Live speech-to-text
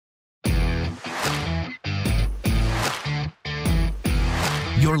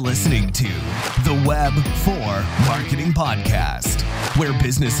You're listening to the Web for Marketing Podcast, where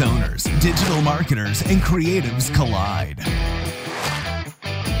business owners, digital marketers, and creatives collide.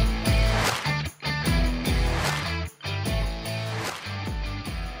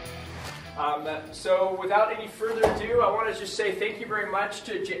 So without any further ado, I want to just say thank you very much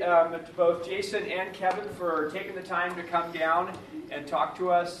to both Jason and Kevin for taking the time to come down and talk to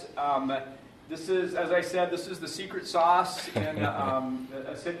us. This is, as I said, this is the secret sauce in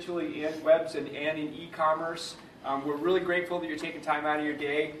essentially in webs and in e-commerce. We're really grateful that you're taking time out of your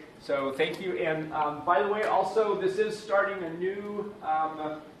day. So thank you. And by the way, also this is starting a new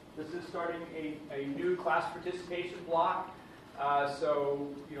new class participation block. So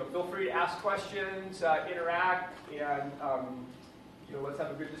feel free to ask questions, interact, and let's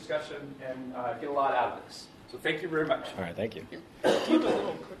have a good discussion and get a lot out of this. So thank you very much. All right, thank you. Do you have a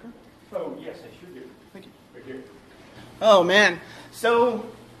little clicker? Oh yes, I sure do. Thank you. Right here. Oh man, so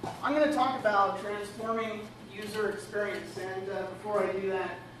I'm going to talk about transforming user experience, and before I do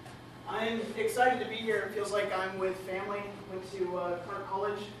that, I'm excited to be here. It feels like I'm with family. Went to Clark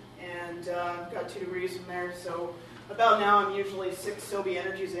College and got 2 degrees from there, so about now I'm usually 6 Sobe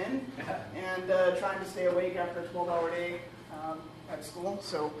Energies in and trying to stay awake after a 12-hour day at school.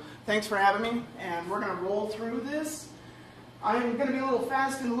 So thanks for having me, and we're going to roll through this. I'm going to be a little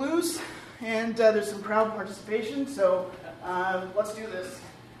fast and loose, and there's some crowd participation, so let's do this.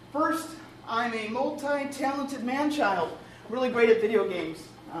 First, I'm a multi-talented man-child, really great at video games,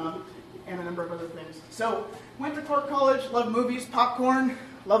 and a number of other things. So, went to Clark College, love movies, popcorn,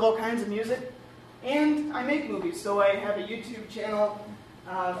 love all kinds of music. And I make movies, so I have a YouTube channel.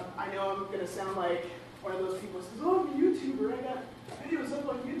 I know I'm going to sound like one of those people who says, oh, I'm a YouTuber, I got videos up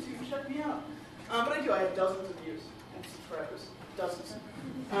on YouTube, check me out. But I do, I have dozens of views and subscribers, dozens.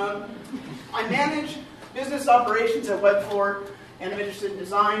 I manage business operations at Web4, and I'm interested in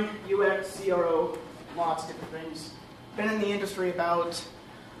design, UX, CRO, lots of different things. Been in the industry about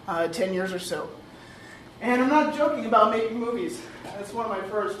 10 years or so. And I'm not joking about making movies. That's one of my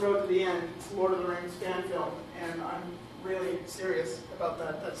first, Road to the End. It's Lord of the Rings fan film, and I'm really serious about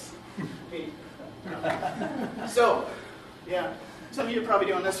that. That's me. So, yeah. Some of you are probably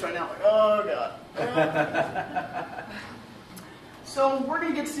doing this right now, like, oh, God. So, we're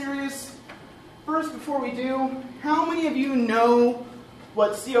going to get serious. First, before we do, how many of you know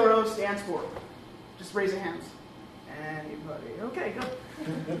what CRO stands for? Just raise your hands. Anybody? Okay,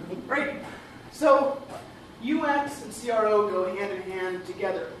 good. Great. So, UX and CRO go hand in hand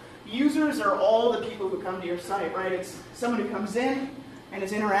together. Users are all the people who come to your site, right? It's someone who comes in and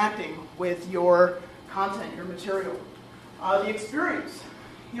is interacting with your content, your material. The experience.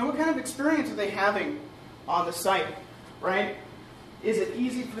 What kind of experience are they having on the site, right? Is it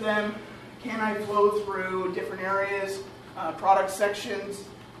easy for them? Can I flow through different areas, product sections,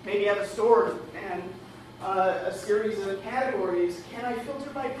 maybe have a store and a series of categories? Can I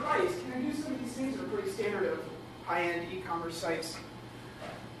filter by price? Can I do some of these things that are pretty standard of high-end e-commerce sites?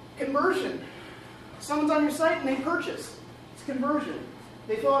 Conversion. Someone's on your site and they purchase. It's conversion.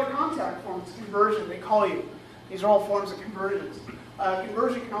 They fill out a contact form. It's conversion. They call you. These are all forms of conversions.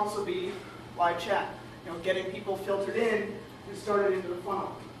 Conversion can also be live chat. Getting people filtered in and started into the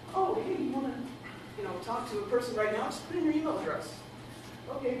funnel. Oh, hey, you want to talk to a person right now? Just put in your email address.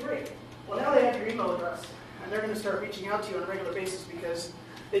 Okay, great. Well, now they have your email address, and they're going to start reaching out to you on a regular basis because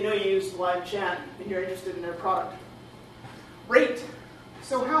they know you use live chat and you're interested in their product. Rate.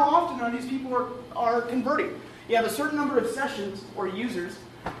 So how often are these people are converting? You have a certain number of sessions or users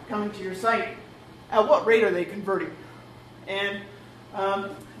coming to your site. At what rate are they converting? And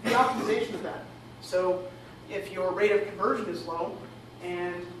the optimization of that. So if your rate of conversion is low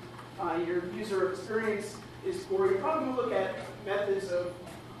and your user experience is poor, you're probably going to look at methods of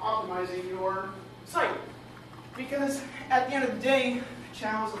optimizing your site. Because at the end of the day,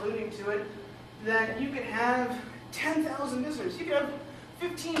 Channel's alluding to it, that you could have 10,000 visitors. You could have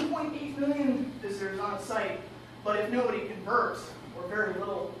 15.8 million visitors on a site, but if nobody converts, or very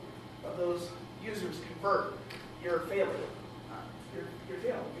little of those users convert, you're failing. You're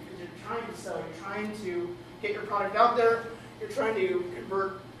failing because you're trying to sell, you're trying to get your product out there, you're trying to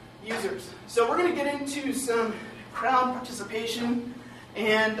convert users. So we're going to get into some crowd participation,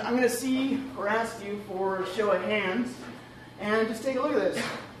 and I'm going to see or ask you for a show of hands, and just take a look at this.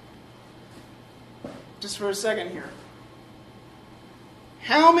 Just for a second here.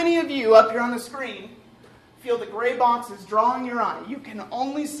 How many of you up here on the screen feel the gray box is drawing your eye? You can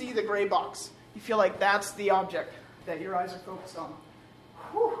only see the gray box. You feel like that's the object that your eyes are focused on.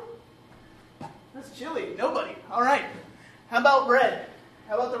 Whew. That's chilly. Nobody. All right. How about red?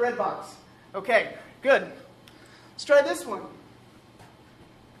 How about the red box? Okay, good. Let's try this one.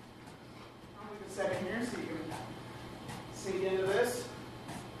 a second here so you can sink into this.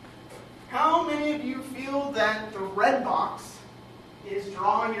 How many of you feel that the red box is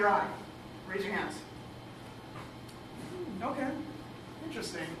drawing your eye? Raise your hands. Okay,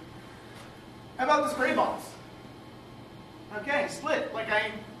 interesting. How about this gray box? Okay, split, like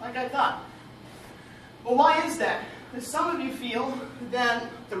I thought. Well, why is that? Because some of you feel that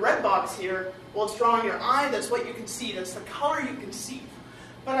the red box here, well, it's drawing your eye, that's what you can see, that's the color you can see.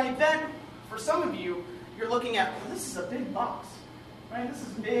 But I bet for some of you, you're looking at, well, this is a big box, right? This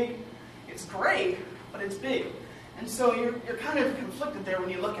is big, it's gray, but it's big. And so you're kind of conflicted there when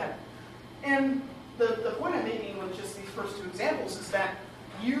you look at it. And the point I'm making with just these first two examples is that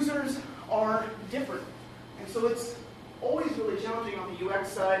users are different. And so it's always really challenging on the UX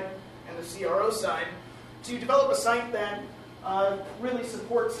side and the CRO side to develop a site that really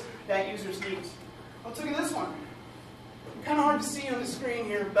supports that user's needs. Let's look at this one. Kind of hard to see on the screen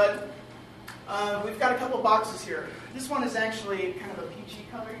here, but we've got a couple boxes here. This one is actually kind of a peachy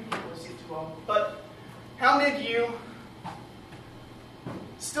color. You can't really see it too well. But how many of you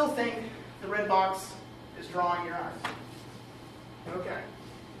still think the red box is drawing your eyes? Okay.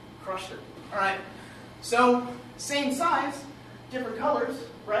 Crushed it. All right. So, same size, different colors,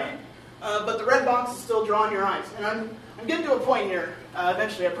 right? But the red box is still drawing your eyes. And I'm getting to a point here,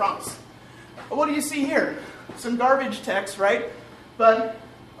 eventually, I promise. But what do you see here? Some garbage text, right? But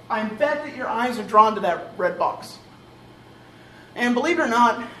I bet that your eyes are drawn to that red box. And believe it or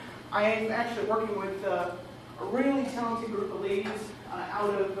not, I am actually working with a really talented group of ladies out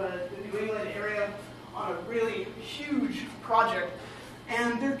of the New England area on a really huge project.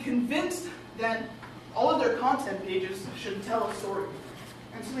 And they're convinced that all of their content pages should tell a story.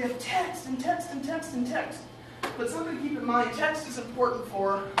 And so they have text and text and text and text. But something to keep in mind, text is important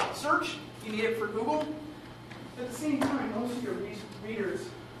for search. You need it for Google. At the same time, most of your readers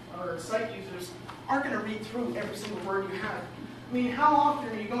or site users aren't going to read through every single word you have. I mean, how often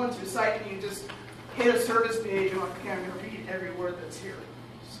are you going to a site and you just hit a service page and like, okay, I'm going to read every word that's here?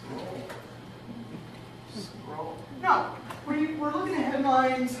 Scroll. No. We're looking at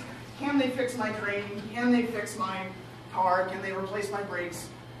headlines. Can they fix my train? Can they fix my car? Can they replace my brakes?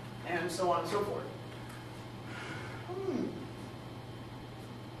 And so on and so forth.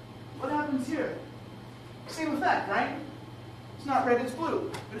 What happens here? Same effect, right? It's not red, it's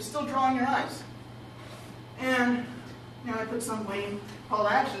blue, but it's still drawing your eyes. And now I put some lame call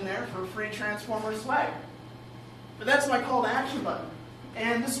to action there for free Transformer swag. But that's my call to action button.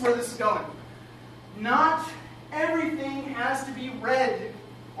 And this is where this is going. Not everything has to be red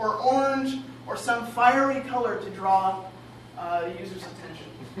or orange or some fiery color to draw the user's attention.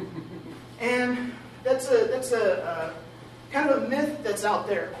 And that's a kind of a myth that's out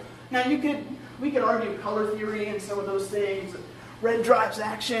there. Now we could argue color theory and some of those things, red drives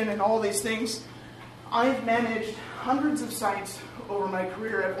action and all these things. I've managed hundreds of sites over my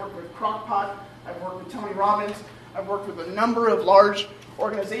career. I've worked with Crockpot, I've worked with Tony Robbins, I've worked with a number of large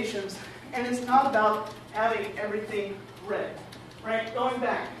organizations, and it's not about having everything red, right? Going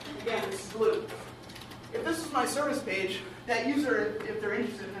back, again, this is blue. If this is my service page, that user, if they're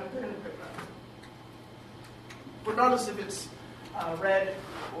interested in it, they're going to click that. Regardless if it's red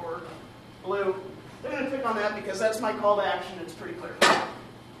or blue, they're going to click on that because that's my call to action. It's pretty clear.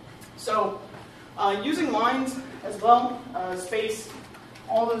 So using lines as well, space,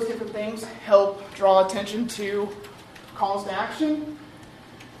 all those different things help draw attention to calls to action.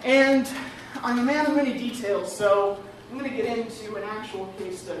 And I'm a man of many details, so I'm going to get into an actual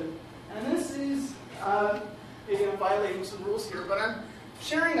case study. And this is, maybe I'm violating some rules here, but I'm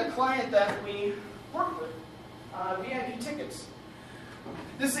sharing a client that we work with, VIP Tickets.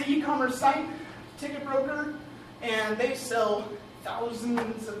 This is an e-commerce site, ticket broker, and they sell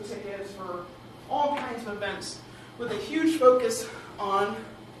thousands of tickets for all kinds of events with a huge focus on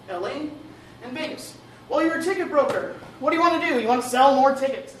LA and Vegas. Well, you're a ticket broker. What do you want to do? You want to sell more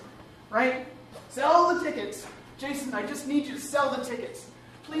tickets, right? Sell the tickets. Jason, I just need you to sell the tickets.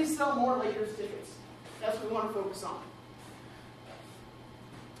 Please sell more Lakers tickets. That's what we want to focus on.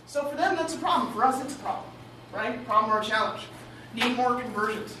 So for them, that's a problem. For us, it's a problem, right? Problem or a challenge. Need more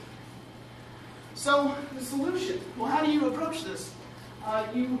conversions. So the solution, well, how do you approach this?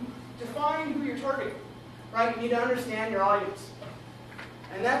 You define who you're targeting, right? You need to understand your audience.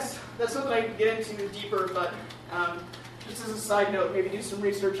 And that's something I can get into deeper, but just as a side note, maybe do some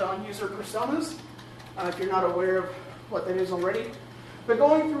research on user personas, if you're not aware of what that is already. But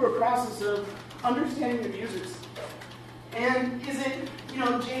going through a process of understanding the users. And is it,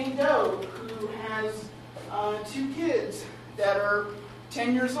 Jane Doe, who has 2 kids that are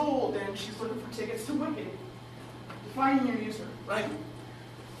 10 years old and she's looking for tickets to Wicked? Defining your user, right?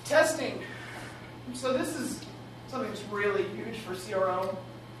 Testing. So this is something that's really huge for CRO.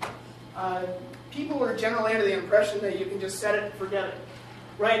 People are generally under the impression that you can just set it and forget it,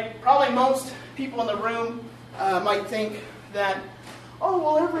 right? Probably most people in the room might think that, oh,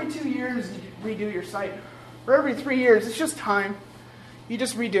 well, every 2 years you redo your site. Or every 3 years, it's just time. You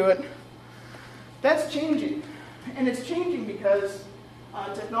just redo it. That's changing. And it's changing because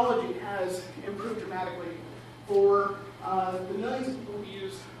technology has improved dramatically. For the millions of people who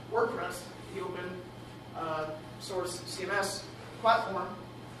use WordPress, the open source CMS platform,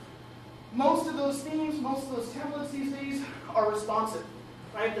 most of those themes, most of those templates these days are responsive,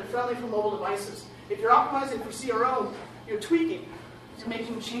 right? They're friendly for mobile devices. If you're optimizing for CRO, you're tweaking, you're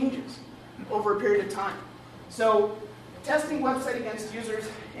making changes over a period of time. So testing website against users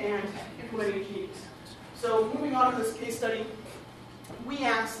and implementing keys. So moving on to this case study, we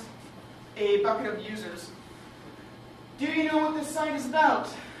asked a bucket of users, do you know what this site is about?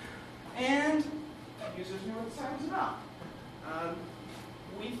 And users knew what the site was about.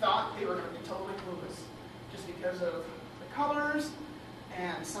 We thought they were going to be totally clueless just because of the colors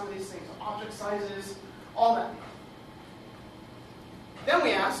and some of these things, object sizes, all that. Then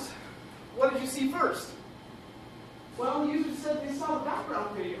we asked, what did you see first? Well, the users said they saw the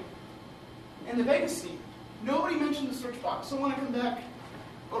background video and the Vegas scene. Nobody mentioned the search box, so I want to come back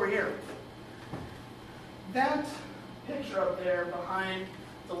over here. That picture up there behind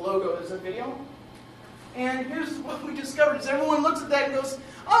the logo is a video. And here's what we discovered is everyone looks at that and goes,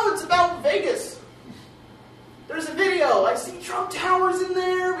 oh, it's about Vegas. There's a video. I see Trump Towers in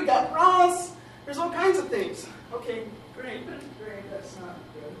there. We got Ross. There's all kinds of things. Okay, great. That's not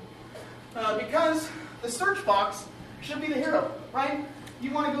good. Because the search box should be the hero, right?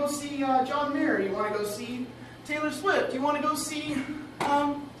 You want to go see John Mayer. You want to go see Taylor Swift. You want to go see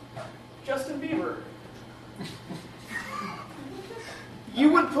Justin Bieber.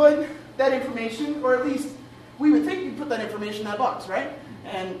 You would put that information, or at least we would think you'd put that information in that box, right?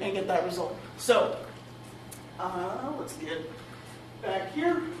 And get that result. So, let's get back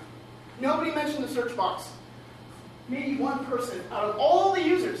here. Nobody mentioned the search box. Maybe one person out of all the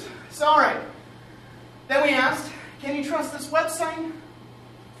users. So, all right. Then we asked, can you trust this website?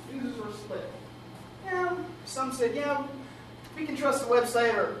 Users were split. Yeah, some said, yeah, we can trust the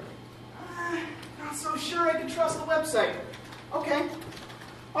website, or not so sure I can trust the website. Okay.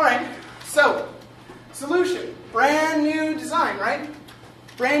 All right. So, solution. Brand new design, right?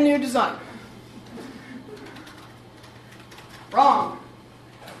 Brand new design. Wrong.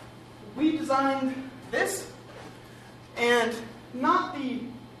 We designed this, and not the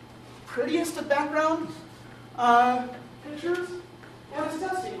prettiest of background pictures. And it's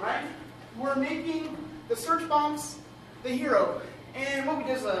testing, right? We're making the search box the hero. And what we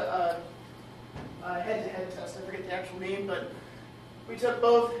did is a head-to-head test. I forget the actual name, but we took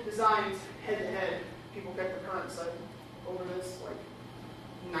both designs head-to-head. People picked the current site over this, like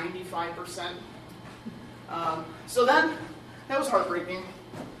 95%. So that was heartbreaking.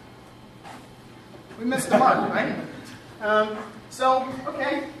 We missed the mark, right?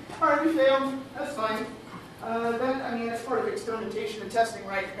 Okay, all right, we failed. That's fine. That's part of experimentation and testing,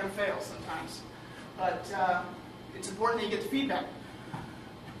 right? You're going to fail sometimes. But it's important that you get the feedback.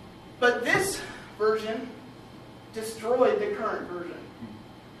 But this version destroyed the current version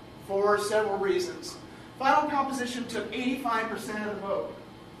for several reasons. Final composition took 85% of the vote.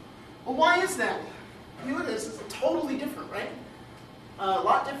 Well, why is that? I mean, look at this. It's totally different, right? A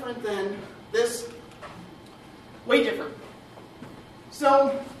lot different than this. Way different. So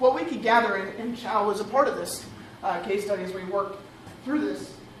what we could gather, and Chow was a part of this case study as we worked through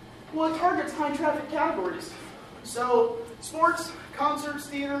this, well, it targets high traffic categories. So sports, concerts,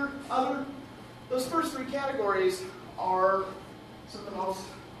 theater, other, those first three categories are some of the most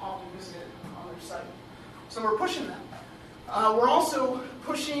often visited on their site. So we're pushing them. We're also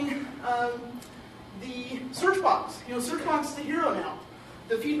pushing the search box. Search box is the hero now.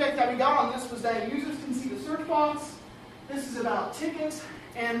 The feedback that we got on this was that users can see the search box. This is about tickets,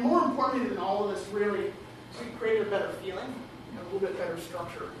 and more importantly than all of this, really, so we created a better feeling, a little bit better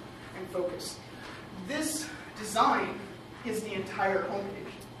structure and focus. This design is the entire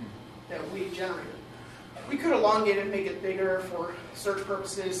homepage that we generated. We could elongate it, make it bigger for search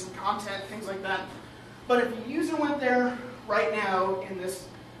purposes, and content, things like that. But if a user went there right now in this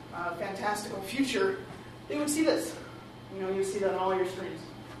fantastical future, they would see this. You'll see that on all your screens.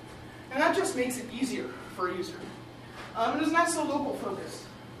 And that just makes it easier for a user. It is not so local focused.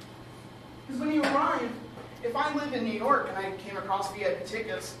 Because when you arrive, if I live in New York and I came across VIP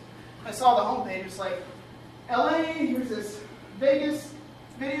tickets, I saw the homepage, it's like, LA, here's this Vegas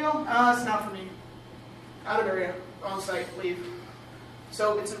video. It's not for me. Out of area, wrong site, leave.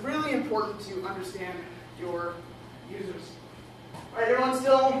 So it's really important to understand your users. All right, everyone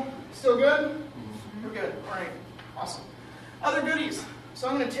still good? We're good. All right, awesome. Other goodies. So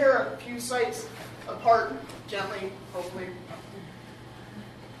I'm going to tear a few sites apart gently, hopefully.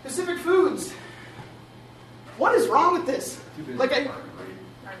 Pacific Foods. What is wrong with this?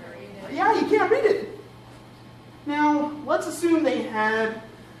 Yeah, you can't read it. Now, let's assume they had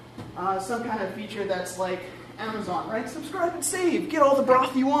some kind of feature that's like Amazon, right? Subscribe and save. Get all the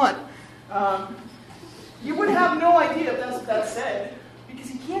broth you want. You would have no idea if that's what that said,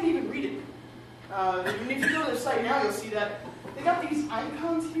 because you can't even read it. And if you go to their site now, you'll see that they got these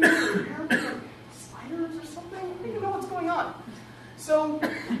icons here, apparently like sliders or something. I don't even know what's going on. So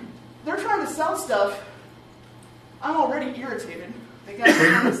they're trying to sell stuff. I'm already irritated. They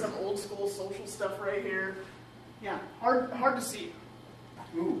got some old school social stuff right here. Yeah, hard to see.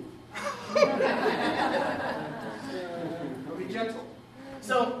 Ooh. I'll be gentle.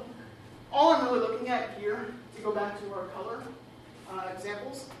 So all I'm really looking at here, to go back to our color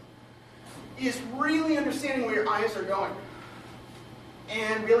examples, is really understanding where your eyes are going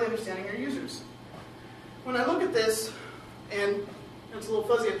and really understanding your users. When I look at this, and it's a little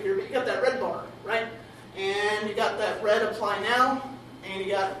fuzzy up here, but you got that red bar, right? And you got that red apply now, and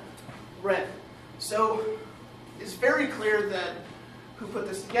you got red. So it's very clear that who put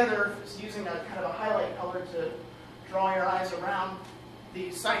this together is using a kind of a highlight color to draw your eyes around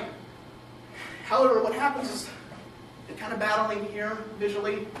the site. However, what happens is you're kind of battling here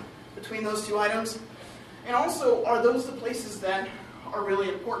visually between those two items. And also, are those the places that are really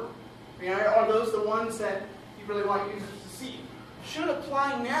important? You know, are those the ones that you really want users to see? Should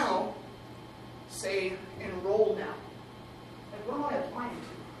apply now say enroll now? Like, what am I applying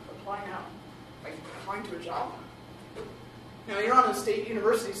to? Apply now. Like applying to a job? Now, you're on a state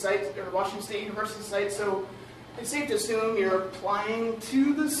university site, or Washington State University site, so it's safe to assume you're applying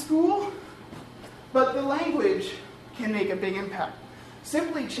to the school, but the language can make a big impact.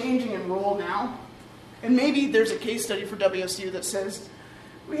 Simply changing enroll now, and maybe there's a case study for WSU that says,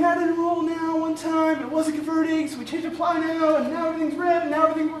 we had an enroll now one time, it wasn't converting, so we changed apply now, and now everything's red, and now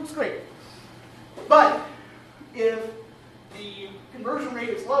everything works great. But if the conversion rate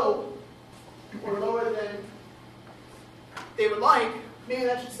is low, or lower than they would like, maybe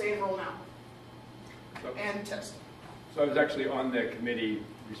that should say enroll now. And test. So I was actually on the committee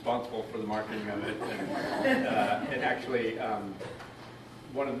responsible for the marketing of it, and actually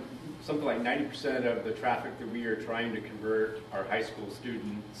something like 90% of the traffic that we are trying to convert are high school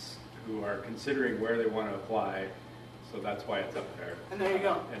students who are considering where they want to apply. So that's why it's up there. And there you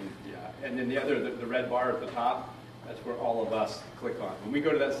go. And then the red bar at the top, that's where all of us click on. When we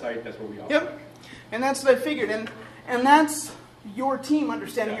go to that site, that's where we all click. Yep. And that's what I figured. And that's your team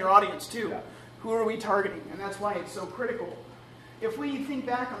understanding your audience too. Yeah. Who are we targeting? And that's why it's so critical. If we think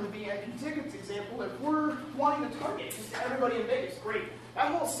back on the VIP tickets example, if we're wanting to target just everybody in Vegas, great.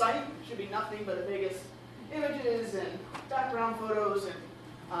 That whole site should be nothing but Vegas images and background photos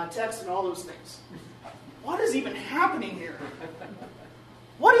and text and all those things. What is even happening here?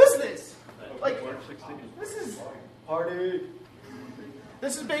 What is this? Like, this is party.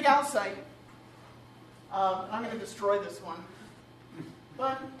 This is Big Al's site. I'm going to destroy this one.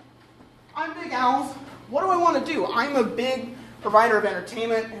 But I'm Big Al's. What do I want to do? I'm a big provider of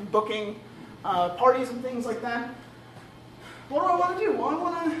entertainment and booking parties and things like that. What do I want to do? Well, I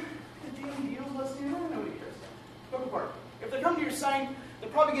want to get daily deals listed. Nobody cares. Book a party. If they come to your site, they're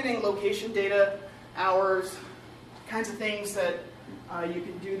probably getting location data, hours, kinds of things that you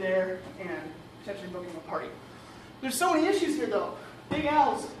can do there, and potentially booking a party. There's so many issues here, though. Big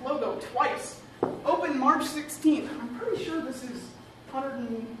Al's logo twice. Open March 16th. I'm pretty sure this is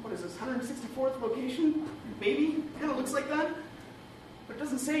 164th location? Maybe. Kind of looks like that. But it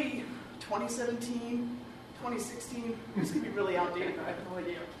doesn't say 2017, 2016. This could be really outdated. I have no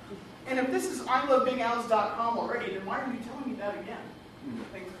idea. And if this is ilovebigals.com already, then why are you telling me that again?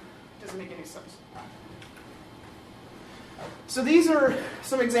 Like, it doesn't make any sense. So these are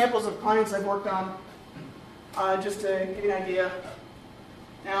some examples of clients I've worked on, just to give you an idea.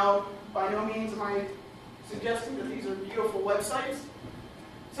 Now, by no means am I suggesting that these are beautiful websites.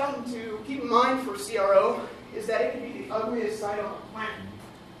 Something to keep in mind for CRO is that it can be the ugliest site on the planet.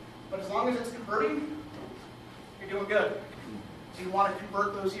 But as long as it's converting, you're doing good. So you want to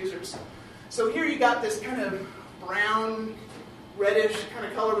convert those users. So here you got this kind of brown, reddish kind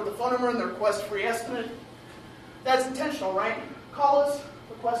of color with the phone number and the request free estimate. That's intentional, right? Call us,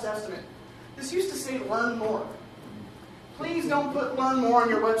 request estimate. This used to say learn more. Please don't put learn more on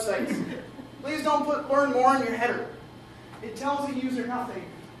your websites. Please don't put learn more in your header. It tells the user nothing.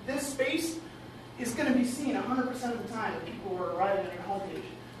 This space is going to be seen 100% of the time that people are arriving at your homepage.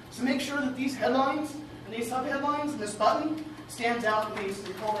 So make sure that these headlines and these sub-headlines and this button stands out and leads to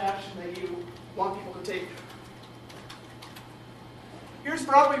the call to action that you want people to take. Here's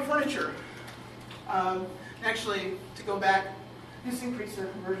Broadway Furniture. Actually, to go back, this increased their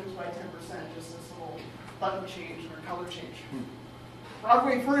conversions by 10%, just this little button change or color change.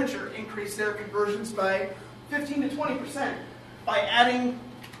 Broadway Furniture increased their conversions by 15 to 20% by adding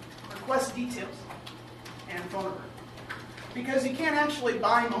request details and phone number. Because you can't actually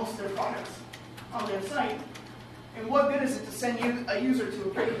buy most of their products on their site, and what good is it to send you a user to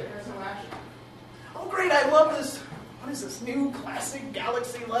a page that has no action? Oh great, I love this, what is this, new classic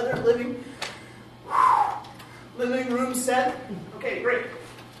Galaxy leather living room set. Okay, great.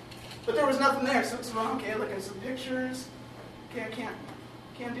 But there was nothing there, so it's well, okay, look at some pictures. Okay, I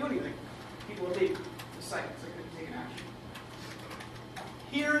can't do anything. People will leave the site because I couldn't take an action.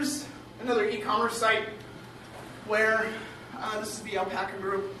 Here's another e-commerce site where this is the Alpaca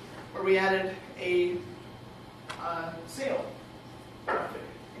Group, where we added a sale graphic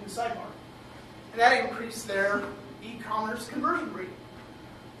in the sidebar. And that increased their e-commerce conversion rate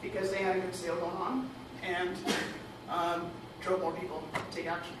because they had a good sale going on and drove more people to take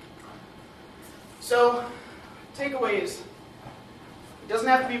action. So, takeaways. It doesn't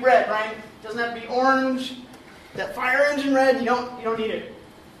have to be red, right? It doesn't have to be orange. That fire engine red, you don't need it.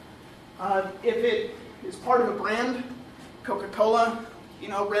 If it is part of a brand, Coca-Cola,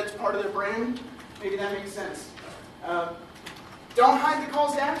 red's part of their brand, maybe that makes sense. Don't hide the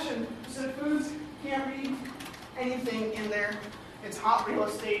calls to action. Pacific Foods can't read anything in there. It's hot real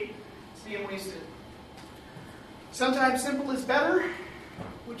estate. It's being wasted. Sometimes simple is better,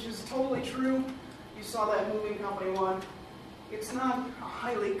 which is totally true. You saw that moving company one. It's not a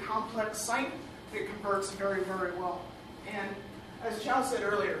highly complex site. It converts very, very well. And as Chow said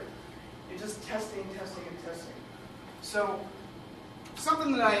earlier, it's just testing. So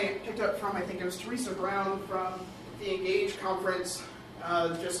something that I picked up from, I think it was Teresa Brown from the Engage conference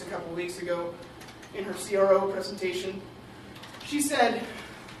just a couple of weeks ago in her CRO presentation. She said,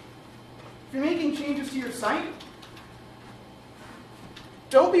 if you're making changes to your site,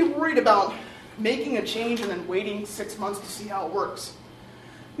 don't be worried about making a change and then waiting 6 months to see how it works.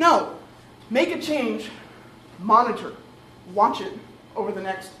 No, make a change, monitor, watch it over the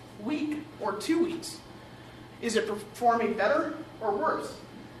next week or 2 weeks. Is it performing better or worse?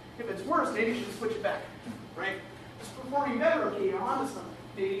 If it's worse, maybe you should switch it back, right? If it's performing better, okay, you're onto something.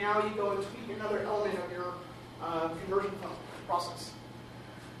 Maybe now you go and tweak another element of your conversion process.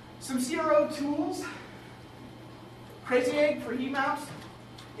 Some CRO tools. Crazy Egg for heat maps.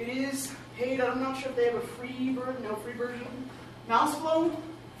 It is paid. I'm not sure if they have a free version. No free version. Mouseflow,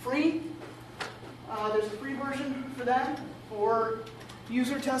 free. There's a free version for that. For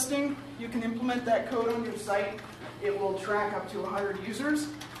user testing, you can implement that code on your site. It will track up to 100 users,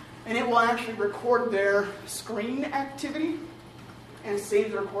 and it will actually record their screen activity and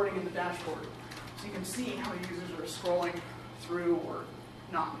save the recording in the dashboard. So you can see how users are scrolling through or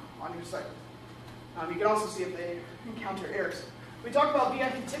not on your site. You can also see if they encounter errors. We talked about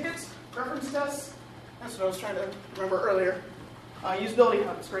VIP tickets, preference tests. That's what I was trying to remember earlier. Usability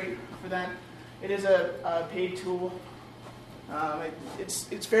Hub is great for that. It is a paid tool.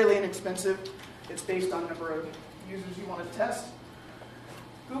 It's fairly inexpensive. It's based on the number of users you want to test.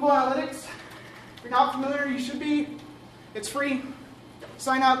 Google Analytics. If you're not familiar, you should be. It's free.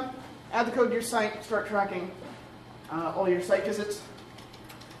 Sign up, add the code to your site, start tracking all your site visits.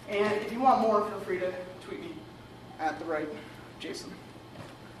 And if you want more, feel free to tweet me at the right Jason.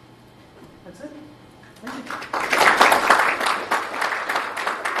 That's it. Thank you.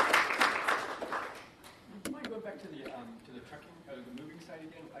 I go back to the trucking, the moving site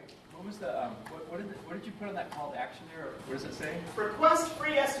again. What was the what did you put on that call to action there? Or what does it say? Request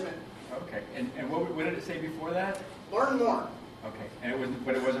free estimate. Okay, and what did it say before that? Learn more. Okay, and it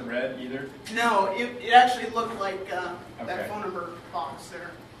wasn't red either. No, it actually looked like Okay. that phone number box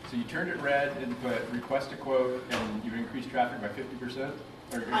there. So you turned it red and put request a quote, and you increased traffic by 50%?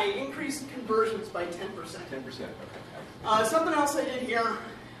 I increased conversions by 10%. 10%, okay. Something else I did here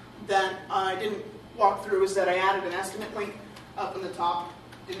that I didn't walk through is that I added an estimate link up in the top.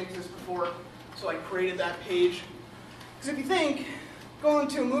 Didn't exist before, so I created that page. Because if you think, going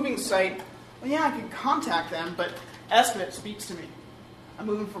to a moving site, well, yeah, I can contact them, but estimate speaks to me. I'm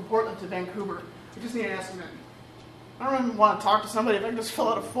moving from Portland to Vancouver. I just need an estimate. I don't even want to talk to somebody. If I can just fill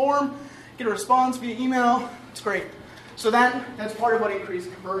out a form, get a response via email, it's great. So that's part of what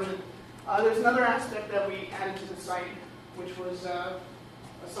increased conversion. There's another aspect that we added to the site, which was a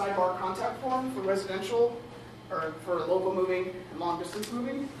sidebar contact form for residential, or for local moving and long distance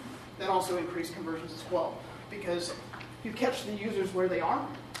moving. that also increase conversions as well, because you catch the users where they are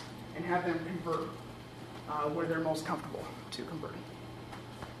and have them convert where they're most comfortable to converting.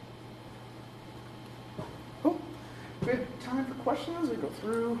 Cool. Good time for questions. We go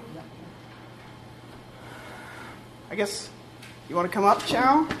through. I guess you want to come up,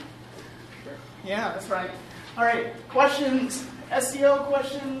 Chow? Sure. Yeah, that's right. All right. Questions? SEO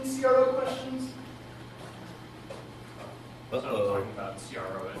questions? CRO questions? So talking about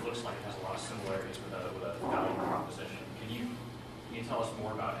CRO, it looks like it has a lot of similarities with a value proposition. Can you tell us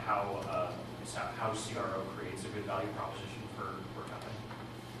more about how CRO creates a good value proposition for a company?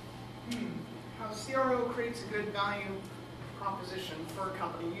 How CRO creates a good value proposition for a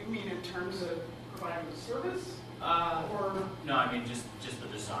company? You mean in terms of providing the service? Or no, I mean just the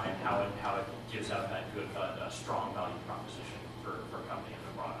design, how it gives out that good, strong value proposition for a company and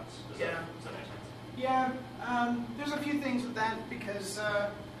their products. Does that make sense? Yeah, there's a few things with that because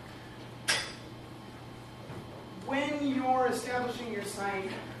when you're establishing your site,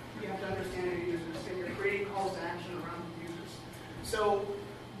 you have to understand your users and you're creating calls to action around the users. So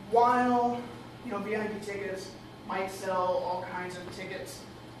while VIP tickets might sell all kinds of tickets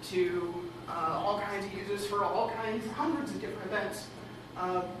to all kinds of users for all kinds, hundreds of different events,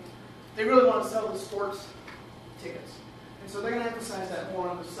 they really want to sell the sports tickets. And so they're going to emphasize that more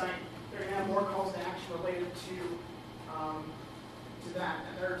on the site. They're going to have more calls to action related to that.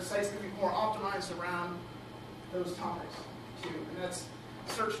 And their site's going to be more optimized around those topics, too. And that's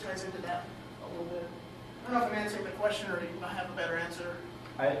search ties into that a little bit. I don't know if I'm answering the question or you might have a better answer.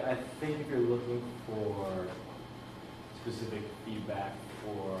 I think if you're looking for specific feedback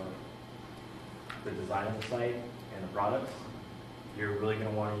for the design of the site and the products, you're really going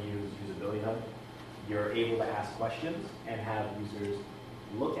to want to use Usability Hub. You're able to ask questions and have users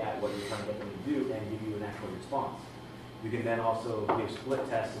look at what you're trying to get them to do and give you an actual response. You can then also give split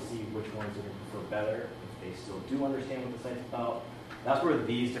tests to see which ones are going to prefer better, if they still do understand what the site's about. That's where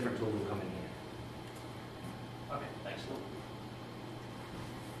these different tools will come in handy. Okay, thanks.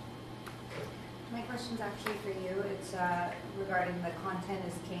 My question's actually for you. It's regarding the content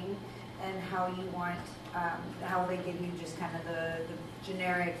is king and how you want, how they give you just kind of the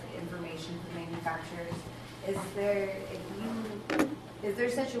generic information from manufacturers. Is there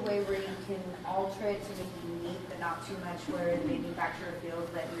such a way where you can alter it to make it unique, but not too much where the manufacturer feels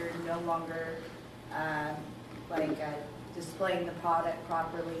that you're no longer displaying the product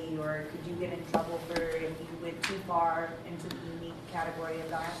properly, or could you get in trouble for if you went too far into the unique category of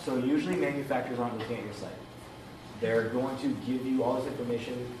that? So usually manufacturers aren't looking at your site. They're going to give you all this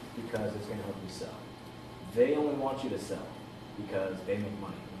information because it's going to help you sell. They only want you to sell because they make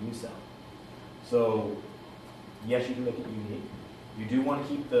money when you sell. So yes, you can make it unique. You do want to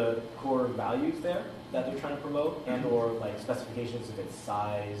keep the core values there that they're trying to promote, and or like specifications if it's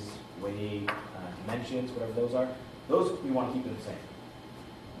size, weight, dimensions, whatever those are. Those you want to keep them the same.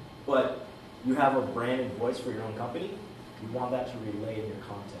 But you have a branded voice for your own company. You want that to relay in your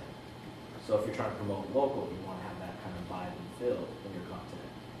content. So if you're trying to promote local, you want to have that kind of vibe and feel in your content.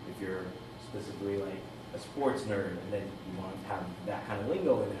 If you're specifically like a sports nerd, and then you want to have that kind of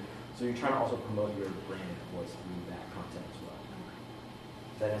lingo in it. So you're trying to also promote your branded voice through that content as well.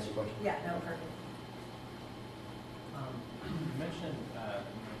 Does that answer your question? Yeah, no, perfect. You mentioned in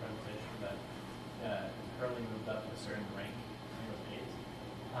your presentation that Hurley moved up to a certain rank, I think it was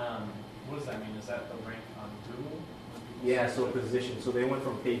 8. What does that mean? Is that the rank on Google? Yeah, so position. So they went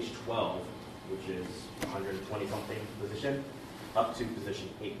from page 12, which is 120 something position, up to position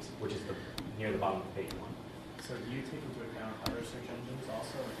 8, which is near the bottom of page 1. So do you take into account other search engines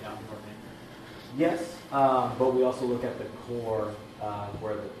also, like Yahoo or Bing? Yes, but we also look at the core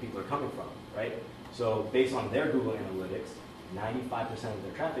where the people are coming from, right? So based on their Google Analytics, 95% of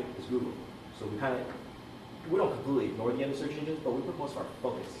their traffic is Google. So we don't completely ignore the other search engines, but we put most of our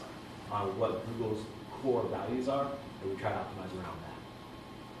focus on what Google's core values are, and we try to optimize around that.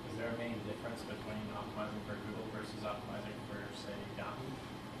 Is there a main difference between optimizing for Google versus optimizing for, say,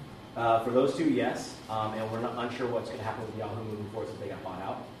 Yahoo? For those two, yes, and we're not unsure what's going to happen with Yahoo moving forward since they got bought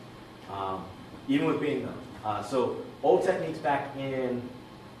out. Even with Bing, though. So old techniques back in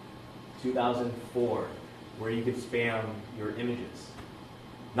 2004, where you could spam your images.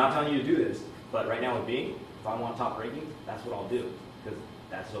 Not telling you to do this, but right now with Bing, if I want top rankings, that's what I'll do, because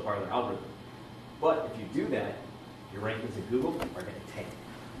that's still part of their algorithm. But if you do that, your rankings in Google are going to tank.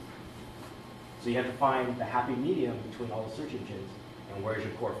 So you have to find the happy medium between all the search engines and where's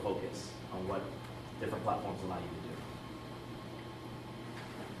your core focus on what different platforms allow you to do.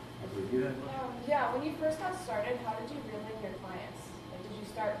 Have we do that? Yeah, when you first got started, how did you reel in your clients? Like, did you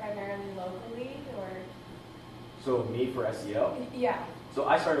start primarily locally, or? So me for SEO? Yeah. So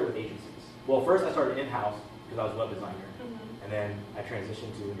I started with agencies. Well, first I started in-house because I was a web designer, and then I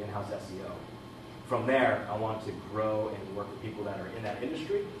transitioned to an in-house SEO. From there, I wanted to grow and work with people that are in that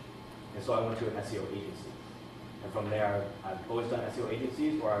industry, and so I went to an SEO agency. And from there, I've always done SEO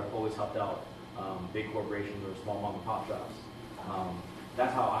agencies where I've always helped out big corporations or small mom and pop shops.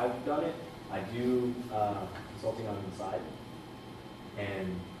 That's how I've done it. I do consulting on the side,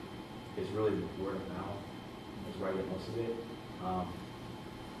 and it's really word of mouth. That's where I get most of it.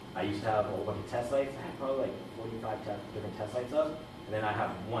 I used to have a whole bunch of test sites. I had probably like 45 different test sites up, and then I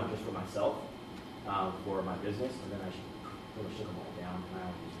have one just for myself for my business, and then I pretty much took them all down, and I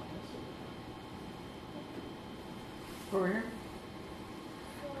don't use my test site. Over here.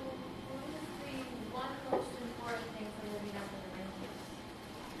 So, what is the one most important thing for moving up in the rankings?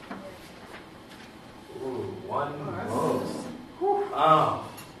 Ooh, one most.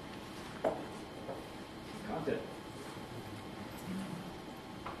 Content.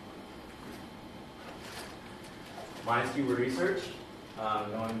 Mine's keyword research,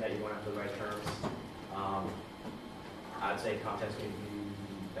 knowing that you're going after the right terms. I'd say content's going to be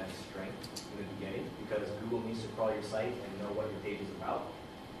the best strength in the beginning because Google needs to crawl your site and know what your page is about.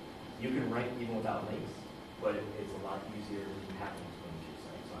 You can rank even without links, but it's a lot easier when you have links going to your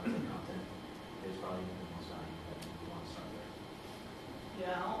site. So I'd say content is probably the most valuable that you want to start there.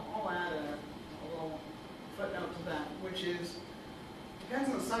 Yeah, I'll add a little footnote to that, which is, depends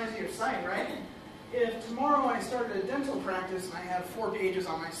on the size of your site, right? If tomorrow I started a dental practice and I have 4 pages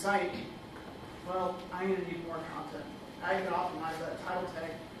on my site, well, I'm going to need more content. I can optimize that title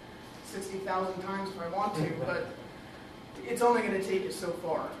tag 60,000 times if I want to, but it's only going to take you so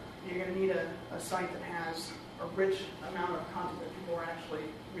far. You're going to need a site that has a rich amount of content that people are actually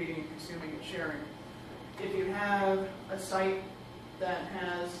reading, consuming, and sharing. If you have a site that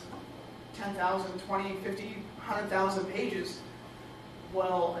has 10,000, 20, 50, 100,000 pages,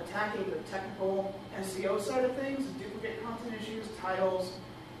 well, attacking the technical SEO side of things, duplicate content issues, titles,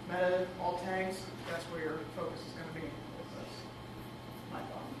 meta, alt tags, that's where your focus is going to be. That's my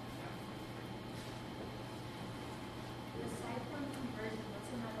thought. Aside from conversion,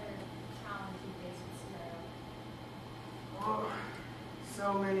 what's another challenge you face with CRO? Oh, so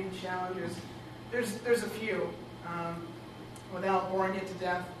many challenges. There's a few. Without boring you to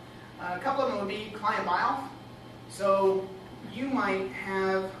death, a couple of them would be client buy-off. So you might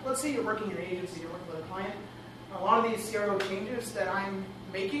have, let's say you're working in an agency, you're working with a client. A lot of these CRO changes that I'm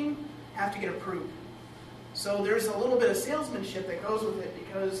making have to get approved. So there's a little bit of salesmanship that goes with it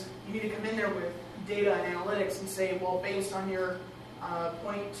because you need to come in there with data and analytics and say, well, based on your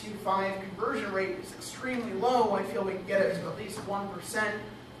 0.25 conversion rate is extremely low, I feel we can get it to at least 1%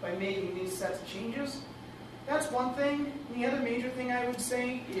 by making these sets of changes. That's one thing. And the other major thing I would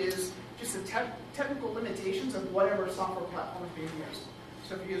say is just the technical limitations of whatever software platform is being used.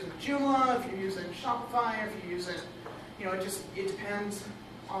 So if you're using Joomla, if you're using Shopify, if you're using, it depends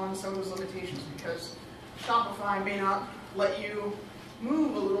on some of those limitations because Shopify may not let you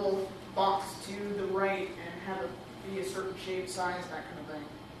move a little box to the right and have it be a certain shape, size, that kind of thing.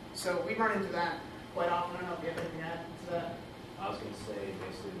 So we run into that quite often. I don't know if you have anything to add to that. I was going to say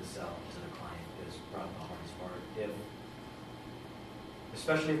basically the sell to the client is probably the hardest part.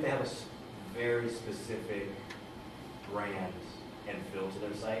 Especially if they have a very specific brand and feel to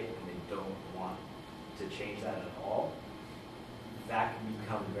their site and they don't want to change that at all, that can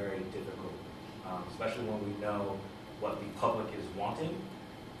become very difficult, especially when we know what the public is wanting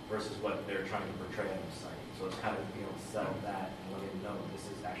versus what they're trying to portray on the site. So it's kind of being able to sell that and let them know this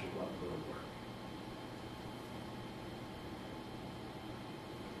is actually what will work.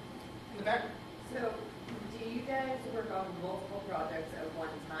 In the back? So, do you guys work on multiple projects at one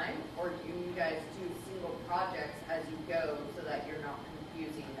time, or do you guys do single projects as you go so that you're not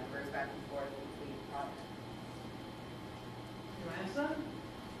confusing numbers back and forth between projects? You want to answer that?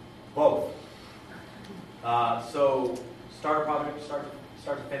 Both. So start a project, start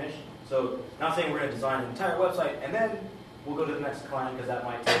to finish. So not saying we're going to design an entire website and then we'll go to the next client because that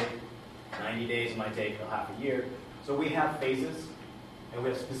might take 90 days, it might take a half a year. So we have phases and we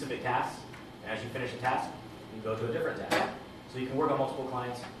have specific tasks. And as you finish a task, you go to a different task. So you can work on multiple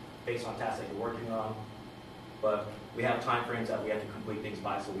clients based on tasks that you're working on. But we have time frames that we have to complete things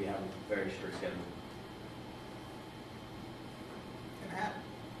by, so we have a very strict schedule. And Matt?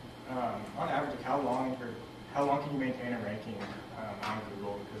 On average, how long can you maintain a ranking on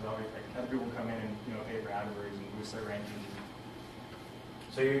Google? Because always have Google come in and pay for AdWords and boost their rankings.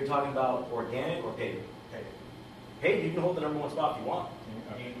 So you're talking about organic or paid? Paid. Paid, you can hold the #1 spot if you want.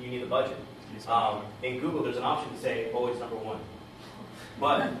 Okay. You need a budget. In Google, there's an option to say always #1.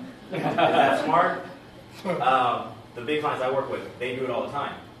 But is that smart? the big clients I work with, they do it all the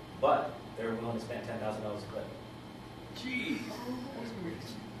time, but they're willing to spend $10,000 a click. Jeez.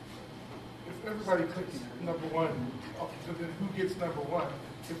 If everybody clicks number one, so then who gets number one?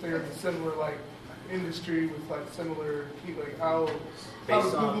 If they're in a similar like industry with like similar key, like how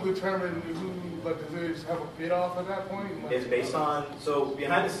does Google determine who, like, does it just have a bid off at that point? Like, it's based on, so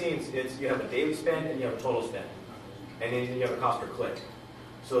behind the scenes, it's you have a daily spend and you have a total spend, and then you have a cost per click.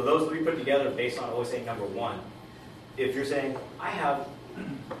 So those three put together based on always saying number one. If you're saying, I have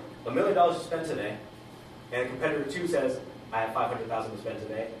 $1 million to spend today, and competitor 2 says, I have $500,000 to spend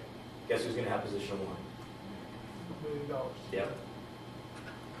today, guess who's going to have position 1? $1 million. Yep.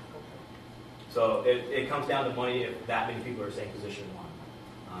 So it comes down to money if that many people are saying position 1,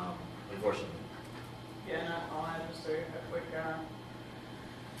 unfortunately. Yeah, and I'll add just a quick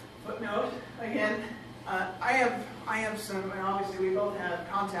footnote. Again, I have some, and obviously we both have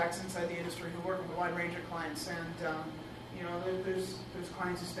contacts inside the industry who work with a wide range of clients, and you know, there's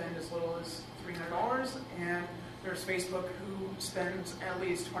clients who spend as little as $300, and there's Facebook who spends at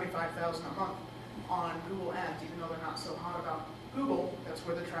least $25,000 a month on Google Ads, even though they're not so hot about Google. That's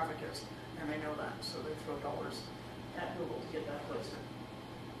where the traffic is, and they know that, so they throw dollars at Google to get that placement.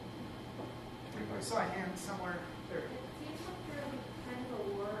 I saw a hand somewhere there. Facebook really kind of a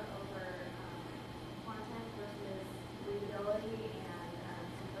war over content versus readability and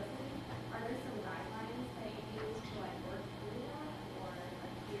simplicity. Are there some guidelines that you use to like work through that, or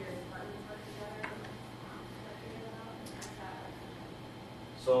like do your departments work together to figure that out?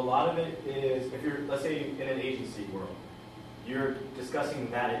 So a lot of it is, if you're, let's say in an agency world, you're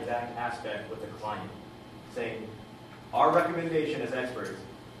discussing that exact aspect with the client, saying, our recommendation as experts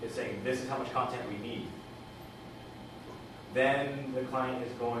is saying, this is how much content we need. Then the client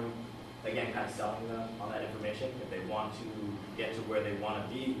is going, again, kind of selling them on that information. If they want to get to where they want to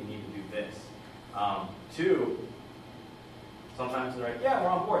be, we need to do this. 2, sometimes they're like, yeah, we're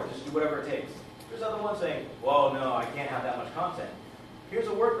on board, just do whatever it takes. There's other ones saying, well, no, I can't have that much content. Here's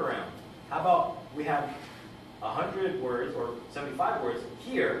a workaround. How about we have 100 words or 75 words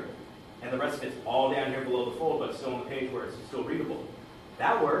here, and the rest of it's all down here below the fold, but still on the page where it's still readable.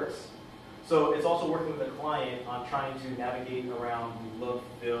 That works. So it's also working with the client on trying to navigate around the look,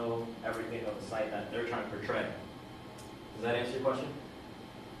 feel, everything of the site that they're trying to portray. Does that answer your question?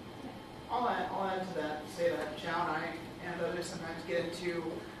 I'll add to that, say that Chow and I and others sometimes get into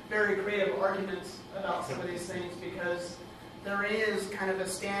very creative arguments about some of these things because there is kind of a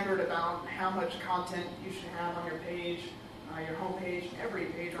standard about how much content you should have on your page, your homepage, every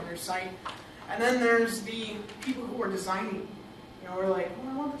page on your site. And then there's the people who are designing. You know, we're like,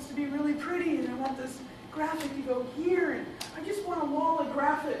 well, I want this to be really pretty, and I want this graphic to go here, and I just want a wall of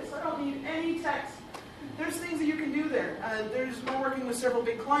graphics. I don't need any text. There's things that you can do there. We're working with several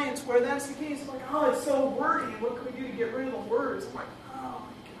big clients where that's the case. It's like, oh, it's so wordy. What can we do to get rid of the words? I'm like, oh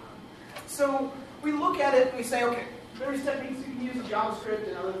my God. So we look at it and we say, okay, there's techniques you can use in JavaScript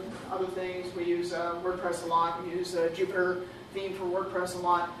and other things. We use WordPress a lot. We use Jupyter theme for WordPress a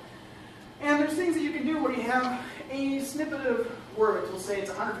lot. And there's things that you can do where you have a snippet of words. We'll say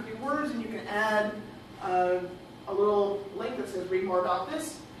it's 150 words, and you can add a little link that says read more about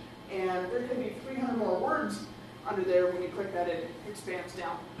this. And there could be 300 more words under there. When you click that, it expands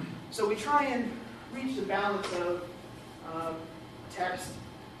down. So we try and reach the balance of text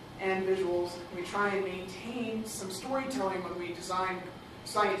and visuals. We try and maintain some storytelling when we design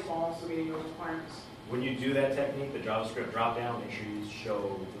sites while also meeting those requirements. When you do that technique, the JavaScript dropdown, make sure you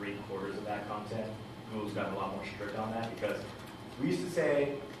show 3/4 of that content. Google's gotten a lot more strict on that because we used to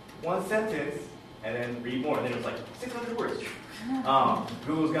say one sentence and then read more, and then it was like 600 words.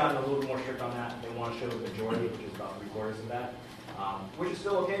 Google's gotten a little bit more strict on that. They want to show the majority, which is about 3/4 of that, which is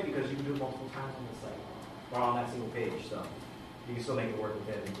still okay because you can do it multiple times on the site or on that single page. So you can still make it work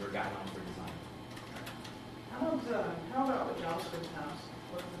within your guidelines for design. How about the JavaScript tabs?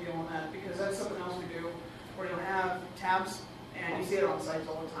 What's the deal on that? Because that's something else we do where you'll have tabs, and you see it on sites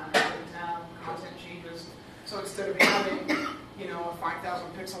all the time. Every tab, content changes. So instead of having, a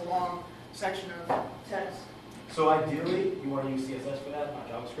 5,000 pixel long section of text. So ideally, you want to use CSS for that, not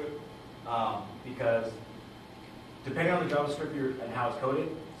JavaScript, because depending on the JavaScript and how it's coded,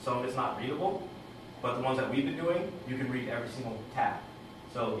 some of it's not readable, but the ones that we've been doing, you can read every single tab.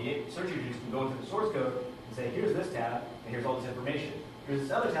 So the search engines can go into the source code and say, here's this tab, and here's all this information. Here's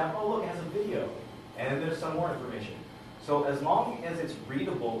this other tab, oh look, it has a video, and then there's some more information. So as long as it's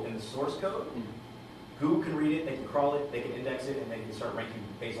readable in the source code, Google can read it, they can crawl it, they can index it, and they can start ranking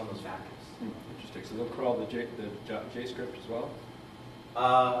based on those factors. Interesting. So they'll crawl the JScript as well?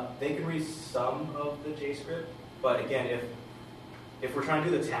 They can read some of the JScript, but again, if we're trying to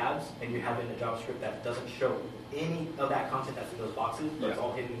do the tabs and you have it in a JavaScript that doesn't show any of that content that's in those boxes, but it's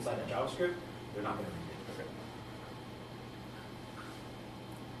all hidden inside that JavaScript, they're not going to read it. Okay.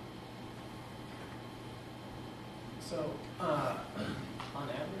 So, on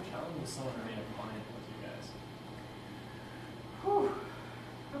average, how long does someone remain a client with you guys? Whew.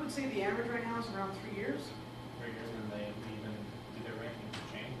 I would say the average right now is around 3 years. 3 years, and they leave, and do their rankings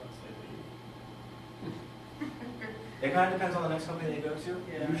change once they leave? It kind of depends on the next company they go to.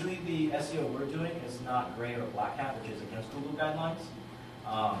 Yeah. Usually the SEO we're doing is not gray or black hat, which is against Google guidelines.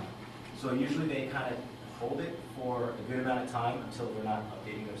 So usually they kind of hold it for a good amount of time until they're not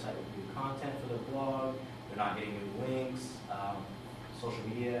updating their site with new content for their blog, they're not getting new links, social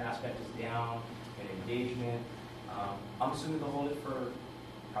media aspect is down, and engagement. I'm assuming they'll hold it for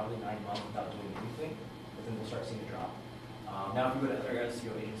probably 9 months without doing anything, but then we'll start seeing a drop. Now if you go to other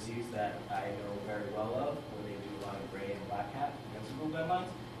SEO agencies that I know very well of, where they do a lot of gray and black hat against Google guidelines,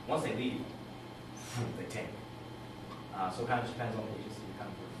 once they leave, they tank. So it kind of just depends on the agency you're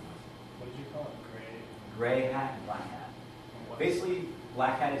kind of working with. What did you call it? Gray hat and black hat. Basically,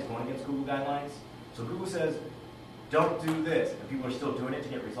 black hat is going against Google guidelines. So Google says, don't do this, and people are still doing it to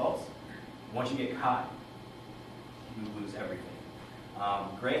get results. Once you get caught, you lose everything.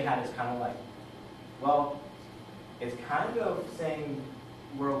 Gray hat is kind of like, well, it's kind of saying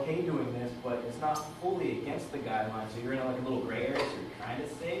we're okay doing this, but it's not fully against the guidelines, so you're in like a little gray area, so you're trying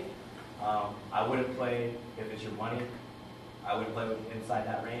to save. I wouldn't play, if it's your money, I wouldn't play inside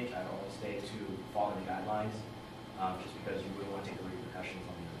that range. I'd only stay to following the guidelines, just because you wouldn't want to take the repercussions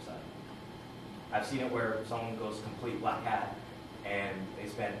on the other side. I've seen it where someone goes complete black hat, and they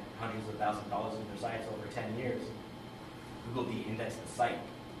spend hundreds of thousands of dollars in their sites over 10 years. Google de-indexed the site.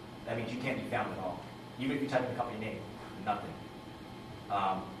 That means you can't be found at all. Even if you type in the company name, nothing.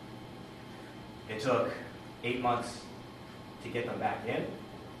 It took 8 months to get them back in,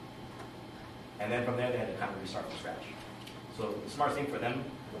 and then from there they had to kind of restart from scratch. So the smart thing for them,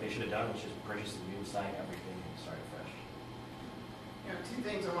 what they should have done was just purchase a new site, everything, and start fresh. You know, 2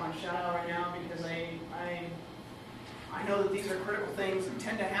 things I want to shout out right now because I know that these are critical things that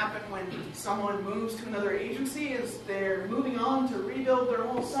tend to happen when someone moves to another agency is they're moving on to rebuild their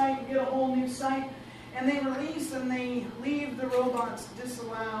whole site and get a whole new site, and they release and they leave the robots,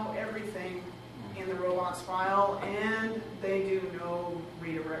 disallow everything in the robots file, and they do no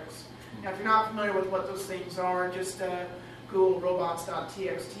redirects. Now, if you're not familiar with what those things are, just Google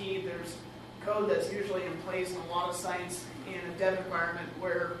robots.txt. There's code that's usually in place on a lot of sites in a dev environment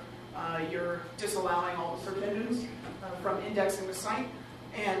where you're disallowing all the search engines from indexing the site.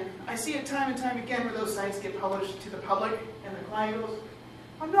 And I see it time and time again where those sites get published to the public, and the client goes,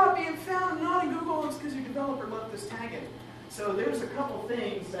 I'm not being found, not in Google, it's because your developer left this tag in. So there's a couple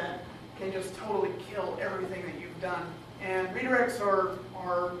things that can just totally kill everything that you've done. And redirects are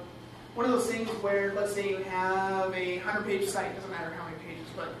one of those things where, let's say you have a 100-page site, doesn't matter how many pages,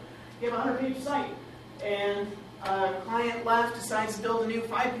 but you have a 100-page site, and a client left decides to build a new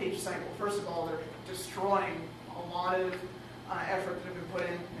 5-page site. Well, first of all, they're destroying a lot of effort that have been put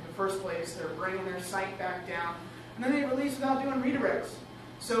in the first place. They're bringing their site back down, and then they release without doing redirects.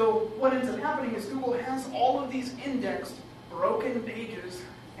 So what ends up happening is Google has all of these indexed, broken pages,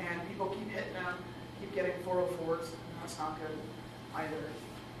 and people keep hitting them, keep getting 404s, and that's not good either.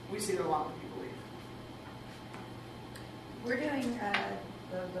 We see that a lot when people leave. We're doing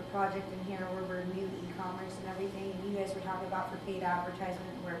the project in here where we're new e-commerce and everything, and you guys were talking about for paid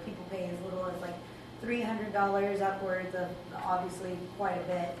advertisement where people pay as little as like $300 upwards of obviously quite a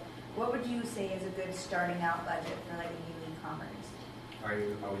bit. What would you say is a good starting out budget for like a new e-commerce? Are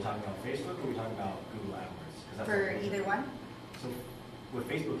we talking about Facebook or are we talking about Google AdWords? 'Cause that's For either one? So with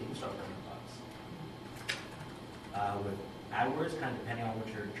Facebook, you can start with $100. With AdWords, kind of depending on what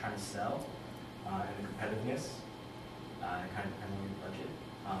you're trying to sell and the competitiveness, it kind of depends on your budget.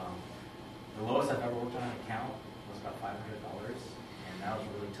 The lowest I've ever worked on an account was about $500, and that was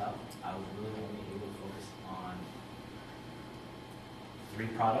really tough. I was really only able to focus on 3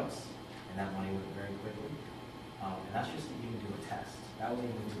 products, and that money went very quickly. And that's just to even do a test. That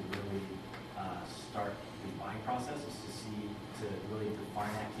wasn't even to really start the buying process, was to really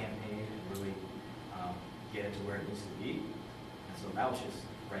define that campaign and really get it to where it needs to be. And so that was just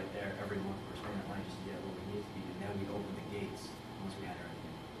right there. Every month we're spending that money just to get it where we need to be, and then we open the gates once we had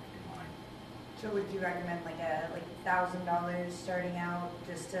everything in mind. So would you recommend like $1,000 starting out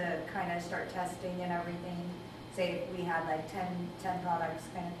just to kind of start testing and everything? Say if we had like 10 products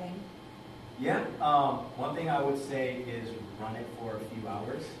kind of thing? Yeah, one thing I would say is run it for a few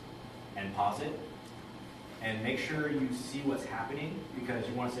hours and pause it and make sure you see what's happening, because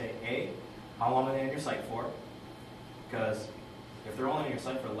you want to say, A, how long are they on your site for? Because If they're only on your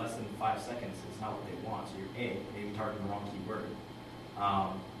site for less than 5 seconds, it's not what they want. So you're A, maybe targeting the wrong keyword.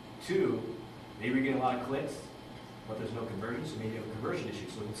 2, maybe you're getting a lot of clicks, but there's no conversion, so maybe you have a conversion issue.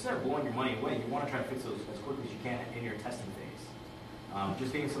 So instead of blowing your money away, you want to try to fix those as quickly as you can in your testing phase.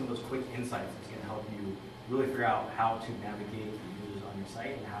 Just getting some of those quick insights is going to help you really figure out how to navigate the users on your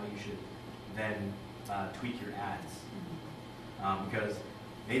site and how you should then tweak your ads. Because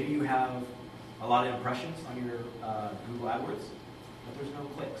maybe you have a lot of impressions on your Google AdWords, but there's no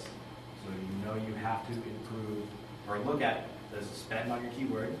clicks. So you know you have to improve or look at the spend on your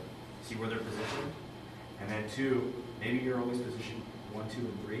keyword, see where they're positioned, and then 2, maybe you're always positioned 1, 2,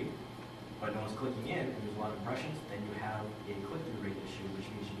 and 3, but no one's clicking in and there's a lot of impressions, then you have a click-through rate issue, which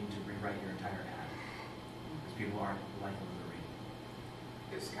means you need to rewrite your entire ad because people aren't liking the rate.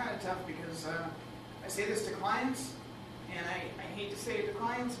 It's kind of tough because I say this to clients, and I hate to say it to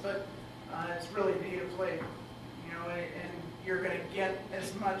clients, but it's really pay to play, and you're going to get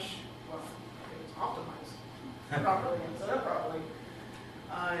as much, well, if it's optimized properly and set up properly.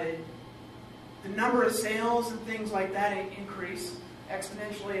 The number of sales and things like that increase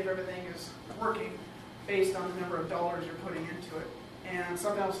exponentially if everything is working based on the number of dollars you're putting into it. And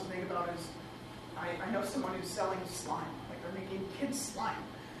something else to think about is, I know someone who's selling slime, like they're making kids slime.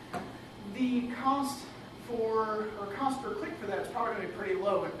 The cost per click for that is probably going to be pretty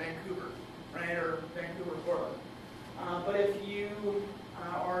low in Vancouver, right, or Vancouver, Portland. But if you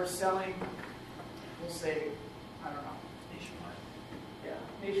are selling, we'll say, I don't know,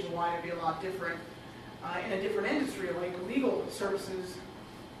 nationwide, it'd be a lot different. In a different industry, like legal services,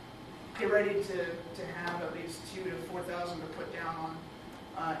 get ready to have at least 2,000 to 4,000 to put down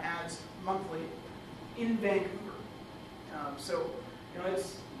on ads monthly in Vancouver. So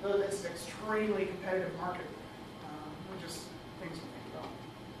it's an extremely competitive market. Just things to think about.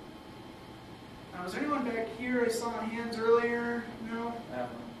 Was there anyone back here? I saw hands earlier. No.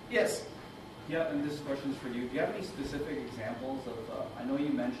 Yes. Yeah, and this question is for you. Do you have any specific examples of, I know you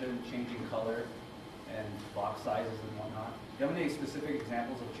mentioned changing color and box sizes and whatnot. Do you have any specific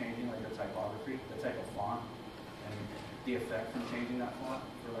examples of changing like the typography, the type of font, and the effect from changing that font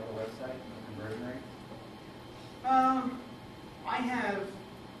for like a website and the conversion rate?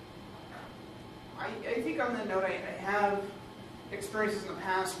 I think on that note, I have experiences in the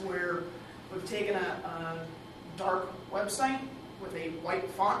past where we've taken a dark website with a white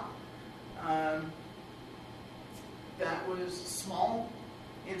font that was small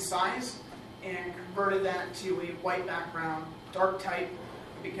in size and converted that to a white background, dark type,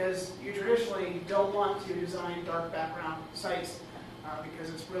 because you traditionally don't want to design dark background sites because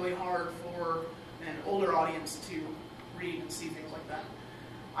it's really hard for an older audience to read and see things like that.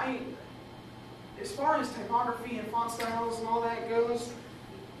 As far as typography and font styles and all that goes,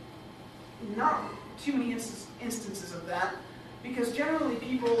 not too many instances of that, because generally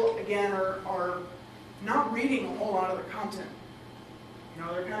people, again, are not reading a whole lot of the content.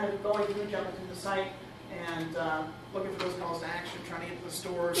 They're kind of going through, jumping through the site, and looking for those calls to action, trying to get to the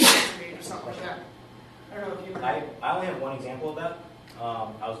stores, page, or something like that. I don't know if you... I only have one example of that.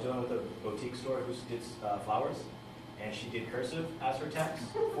 I was dealing with a boutique store who did flowers, and she did cursive as her text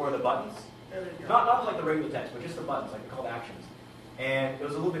for the buttons. Not like the regular text, but just the buttons, like the call to actions. And it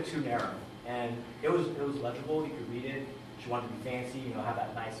was a little bit too narrow. And it was legible, you could read it. She wanted to be fancy, have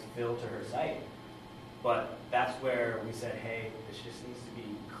that nice feel to her site. But that's where we said, hey, this just needs to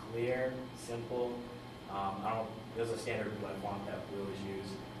be clear, simple. There's a standard blue font that we always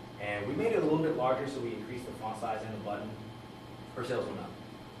use. And we made it a little bit larger, so we increased the font size and the button. Her sales went up.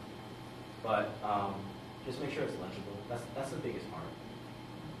 But just make sure it's legible. That's the biggest part.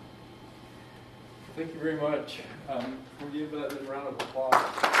 Thank you very much. We'll give that a round of applause.